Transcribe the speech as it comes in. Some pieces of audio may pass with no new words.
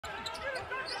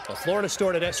Well, Florida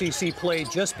started SEC play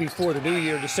just before the new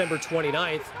year, December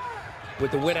 29th.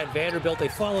 With the win at Vanderbilt, they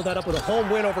followed that up with a home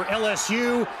win over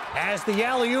LSU as the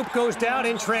alley-oop goes down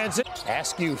in transit.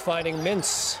 Askew finding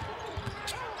Mintz.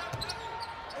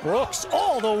 Brooks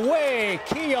all the way.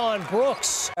 Keion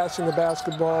Brooks. Passing the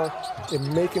basketball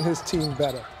and making his team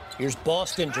better. Here's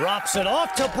Boston, drops it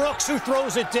off to Brooks, who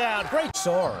throws it down. Great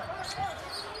Sar.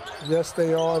 Yes,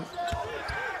 they are.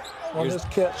 On this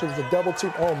catch, it was a double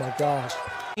team. Oh, my gosh.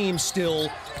 Team still.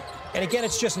 And again,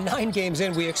 it's just 9 games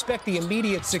in. We expect the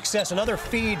immediate success. Another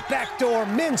feed, backdoor,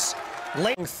 Mintz.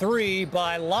 Late 3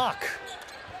 by Locke.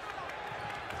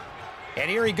 And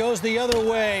here he goes the other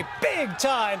way. Big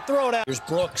time throw down. Here's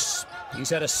Brooks. He's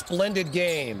had a splendid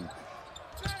game.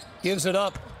 Gives it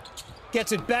up.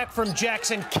 Gets it back from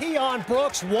Jackson. Keion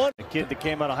Brooks, one. The kid that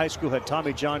came out of high school had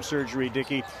Tommy John surgery,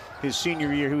 Dickey, his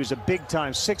senior year. He was a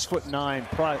big-time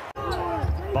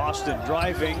 6'9". Boston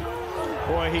driving.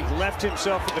 Boy, he left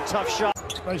himself with a tough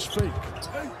shot. Nice fake.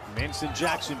 Mintz and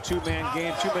Jackson, 2-man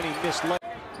game. Too many missed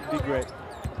layups. Be great.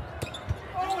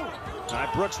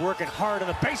 Brooks working hard on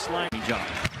the baseline. Job.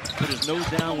 Put his nose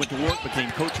down, went to work, became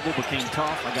coachable, became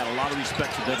tough. I got a lot of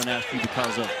respect for Devin Askew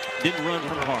because of didn't run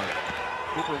from hard.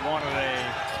 Cooper wanted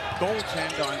a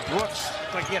goaltend on Brooks.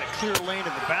 Like he had a clear lane in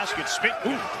the basket. Spit,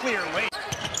 clear lane.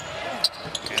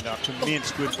 And up to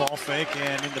Mintz, good ball fake,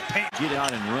 and in the paint. Get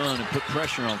out and run and put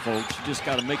pressure on folks. You just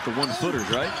got to make the one-footers,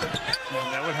 right?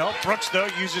 And that would help. Brooks, though,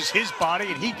 uses his body,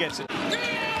 and he gets it.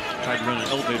 Tried to run an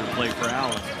elevator play for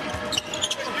Allen.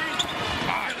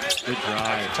 Good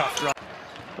drive. Tough drive.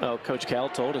 Well, Coach Cal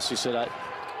told us, he said,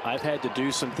 I've had to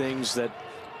do some things that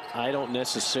I don't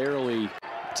necessarily.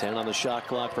 10 on the shot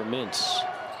clock for Mintz.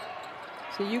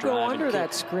 So you go under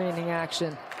that screening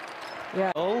action.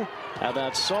 Yeah. Oh, how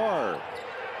about Sar?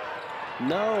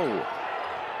 No.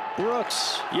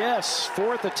 Brooks, yes,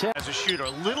 4th attempt. As a shooter, a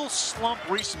little slump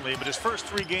recently, but his first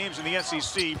 3 games in the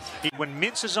SEC, when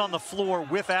Mintz is on the floor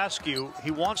with Askew,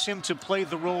 he wants him to play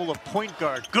the role of point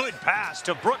guard. Good pass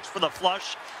to Brooks for the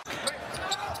flush.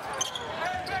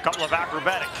 A couple of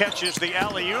acrobatic catches, the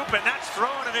alley-oop, and that's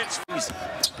thrown, and it's...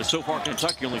 But so far,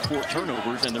 Kentucky only 4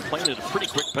 turnovers, and they're playing at a pretty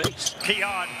quick pace.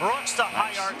 Keion Brooks, the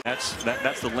high arc.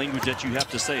 That's the language that you have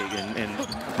to say, and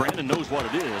Brandon knows what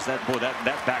it is. That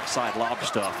backside lob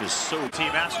stuff is so...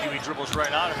 Team Askew, he dribbles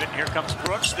right out of it, and here comes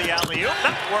Brooks, the alley-oop.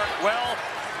 That worked well.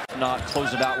 Not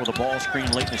close it out with a ball screen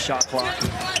late in the shot clock.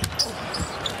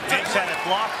 Mintz had it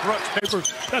blocked.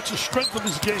 Brooks. That's the strength of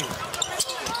his game.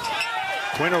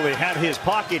 Quinterly had his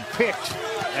pocket picked,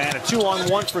 and a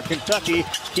 2-on-1 for Kentucky.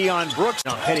 Keion Brooks.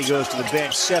 Now Petty goes to the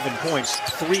bench, 7 points,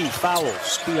 3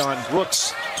 fouls. Keion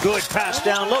Brooks, good pass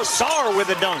down low. Sar with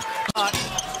a dunk.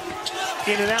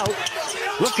 In and out.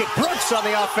 Look at Brooks on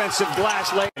the offensive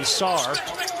glass lane. Sar.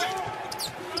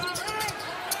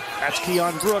 That's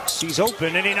Keion Brooks. He's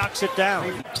open, and he knocks it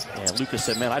down. And Lucas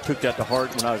said, man, I took that to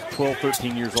heart when I was 12,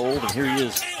 13 years old, and here he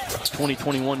is, 20,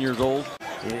 21 years old.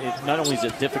 Not only is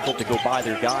it difficult to go by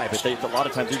their guy, but a lot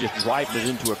of times they're just driving it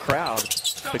into a crowd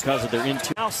because of their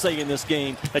into. I'll say in this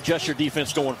game, adjust your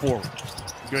defense going forward.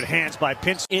 Good hands by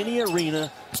Pince. Any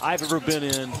arena I've ever been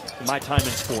in my time in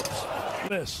sports.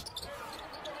 Miss.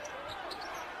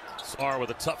 Sar with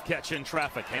a tough catch in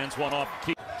traffic. Hands one off.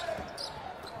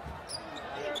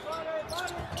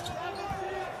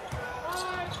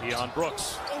 Keion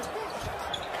Brooks.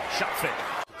 Shot fake.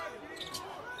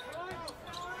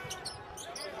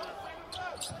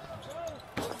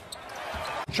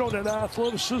 Show that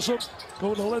athleticism,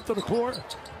 go to the length of the court.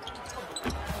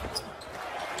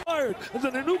 And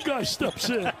then a new guy steps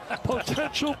in.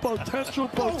 Potential. I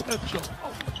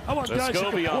want guys to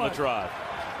Scobie on the drive.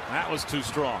 That was too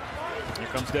strong. Here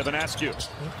comes Devin Askew.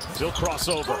 Still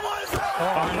crossover.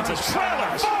 Finds a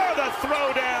trailer for the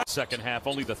throwdown. Second half,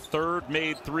 only the 3rd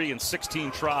made 3 in 16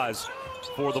 tries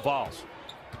for the Vols.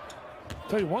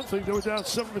 Tell you one thing, they were down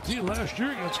 17 last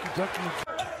year against Kentucky.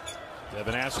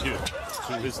 Devin Askew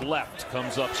to his left,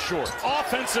 comes up short.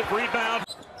 Offensive rebound.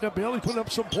 Yeah, Bailey put up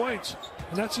some points,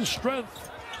 and that's his strength.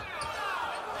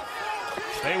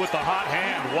 Stay with the hot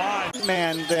hand, wide.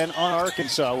 Man, then on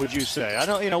Arkansas, would you say? I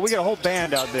don't, we got a whole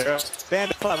band out there.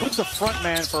 Band of 5. Who's the front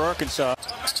man for Arkansas?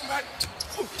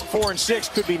 4 and 6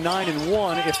 could be 9 and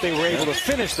 1 if they were able to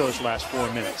finish those last 4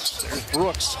 minutes. There's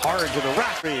Brooks hard to the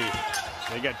rack.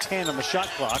 They got 10 on the shot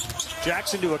clock.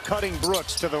 Jackson to a cutting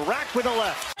Brooks to the rack with the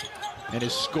left. And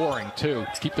his scoring, too.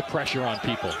 Keep the pressure on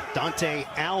people. Dante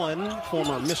Allen,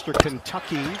 former Mr.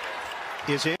 Kentucky,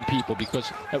 is in. People,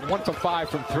 because at 1 for 5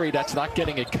 from 3, that's not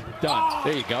getting it done.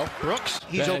 There you go. Brooks,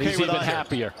 he's okay he's with even either.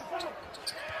 happier.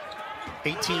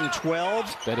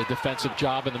 18-12. Better defensive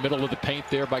job in the middle of the paint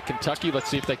there by Kentucky. Let's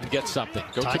see if they can get something.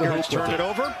 Go to the hoop. Turn it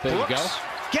over. There you go.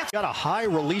 Got a high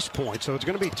release point, so it's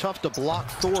going to be tough to block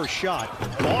Thor's shot.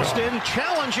 Boston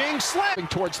challenging, slapping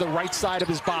towards the right side of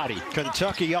his body.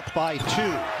 Kentucky up by 2.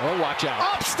 Oh, watch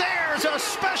out. Upstairs, a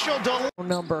special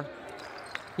number.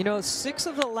 You know, 6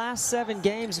 of the last 7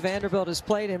 games Vanderbilt has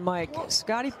played in, Mike,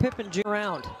 Scottie Pippen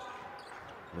around.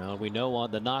 Well, we know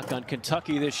on the knock on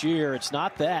Kentucky this year, it's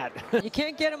not that. You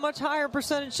can't get a much higher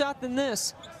percentage shot than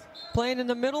this. Playing in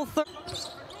the middle third.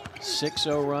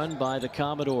 6-0 run by the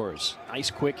Commodores. Nice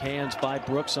quick hands by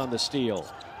Brooks on the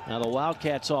steal. Now the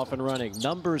Wildcats off and running.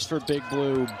 Numbers for Big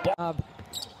Blue.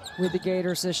 With the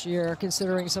Gators this year,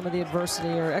 considering some of the adversity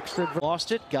or extra.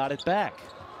 Lost it, got it back.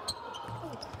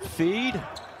 Feed.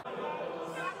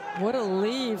 What a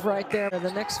leave right there.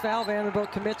 The next foul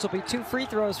Vanderbilt commits will be 2 free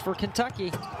throws for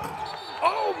Kentucky.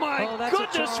 Oh my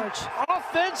goodness!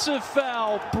 Offensive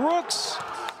foul. Brooks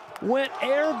went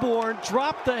airborne,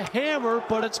 dropped the hammer,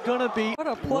 but it's going to be. What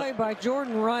a play by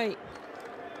Jordan Wright.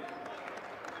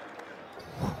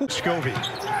 Scovey.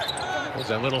 Was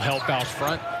that little help out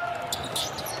front?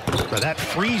 But that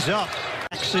frees up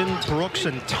Jackson, Brooks,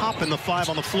 and Top in the 5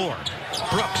 on the floor.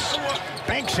 Brooks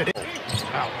banks it in.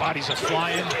 Wow, bodies are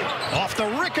flying. Off the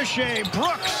ricochet,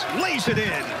 Brooks lays it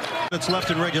in. That's left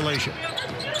in regulation.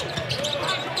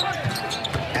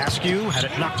 Askew had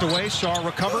it knocked away, Saw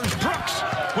recovers. Brooks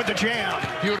with the jam.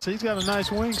 He's got a nice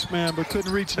wingspan, but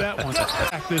couldn't reach that one.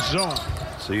 Back this zone.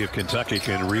 See if Kentucky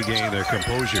can regain their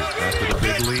composure after the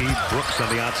big lead. Brooks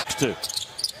on the outside.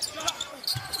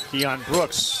 Keion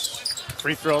Brooks,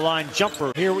 free throw line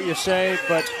jumper. Hear what you say,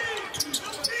 but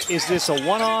is this a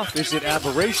one-off? Is it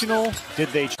aberrational? Did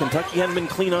they? Kentucky hasn't been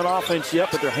clean on offense yet,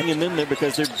 but they're hanging in there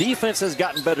because their defense has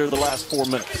gotten better the last 4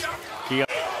 minutes.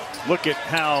 Look at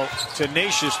how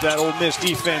tenacious that Ole Miss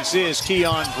defense is.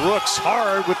 Keion Brooks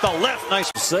hard with the left.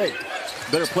 Nice say.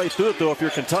 Better play through it, though. If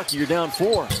you're Kentucky, you're down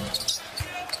 4.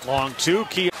 Long 2.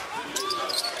 Keion.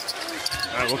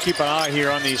 All right, we'll keep an eye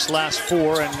here on these last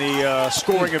 4 and the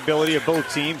scoring ability of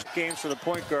both teams. Games for the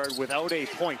point guard without a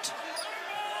point.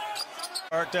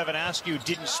 Devin Askew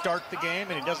didn't start the game,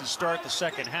 and he doesn't start the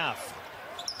second half.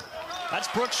 That's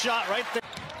Brooks' shot right there.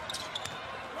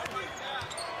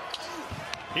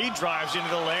 He drives into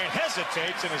the lane,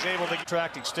 hesitates, and is able to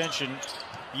track extension.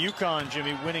 UConn,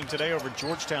 Jimmy, winning today over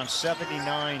Georgetown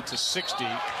 79-60.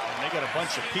 And they got a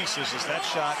bunch of pieces as that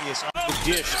shot is on the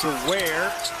dish to Ware.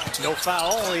 No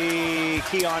foul, only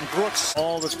Keion Brooks.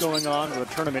 All that's going on with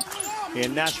the tournament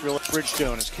in Nashville at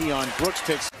Bridgestone as Keion Brooks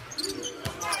takes.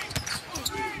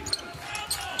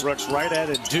 Brooks right at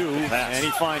it, and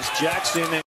he finds Jackson.